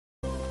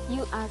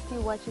You are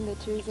still watching the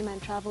Tourism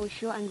and Travel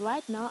Show, and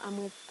right now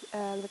I'm with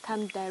the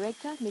camp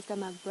director, Mr.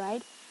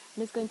 McBride, and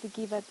he's going to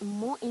give us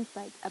more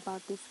insight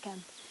about this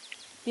camp.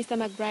 Mr.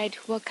 McBride,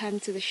 welcome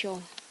to the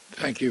show.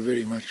 Thank you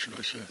very much,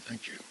 Loisa.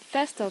 Thank you.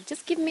 First off,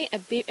 just give me a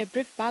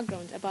brief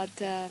background about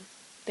the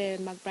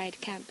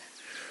McBride camp.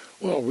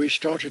 Well, we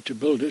started to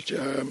build it.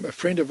 A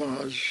friend of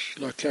ours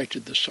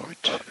located the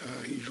site.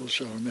 He's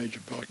also a major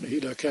partner. He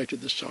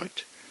located the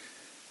site,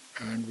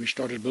 and we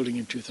started building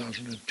in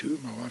 2002.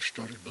 My wife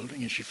started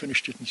building, and she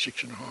finished it in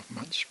 6.5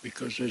 months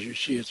because, as you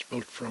see, it's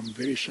built from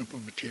very simple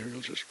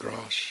materials. It's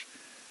grass,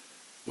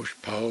 bush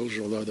poles,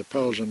 although the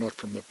poles are not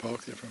from the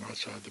park, they're from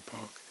outside the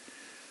park.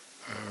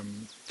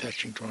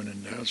 Thatching, twine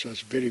and nails, so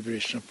it's very,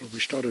 very simple. We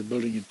started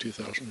building in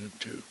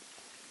 2002.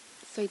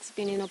 So it's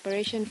been in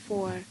operation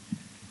for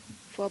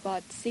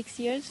about 6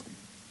 years?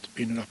 It's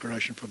been in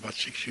operation for about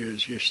 6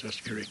 years, yes, that's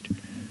correct.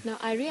 Now,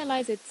 I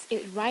realize it's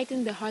right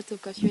in the heart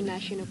of Kashmir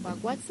National Park.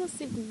 What's so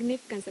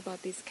significant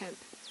about this camp?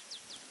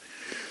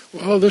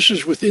 Well, this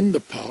is within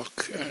the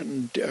park,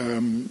 and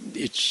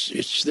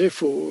it's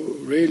therefore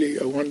really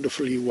a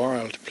wonderfully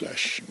wild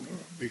place,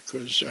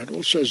 and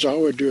also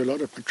Zawa do a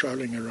lot of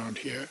patrolling around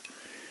here,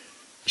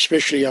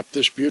 especially up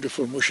this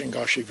beautiful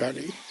Mushingashi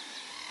Valley.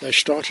 They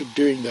started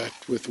doing that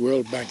with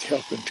World Bank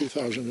help in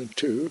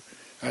 2002,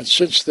 and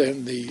since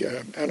then the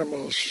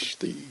animals,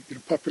 the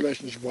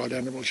populations of wild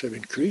animals have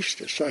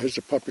increased, so has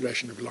the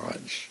population of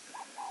lions.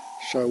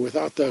 So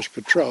without those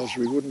patrols,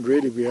 we wouldn't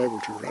really be able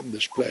to run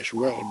this place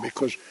well,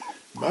 because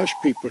most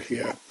people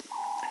here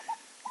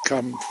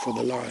come for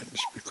the lions,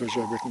 because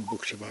they've written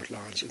books about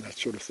lions and that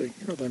sort of thing.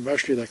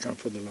 Mostly they come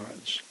for the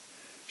lions.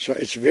 So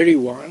it's very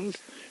wild.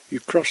 You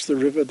cross the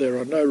river, there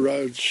are no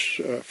roads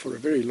for a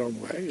very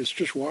long way. It's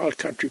just wild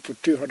country for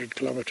 200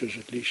 kilometers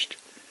at least.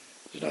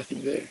 There's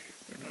nothing there,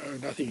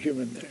 nothing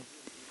human there.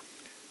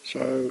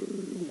 So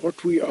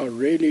what we are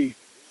really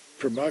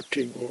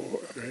promoting or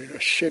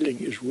selling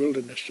is a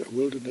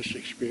wilderness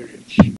experience.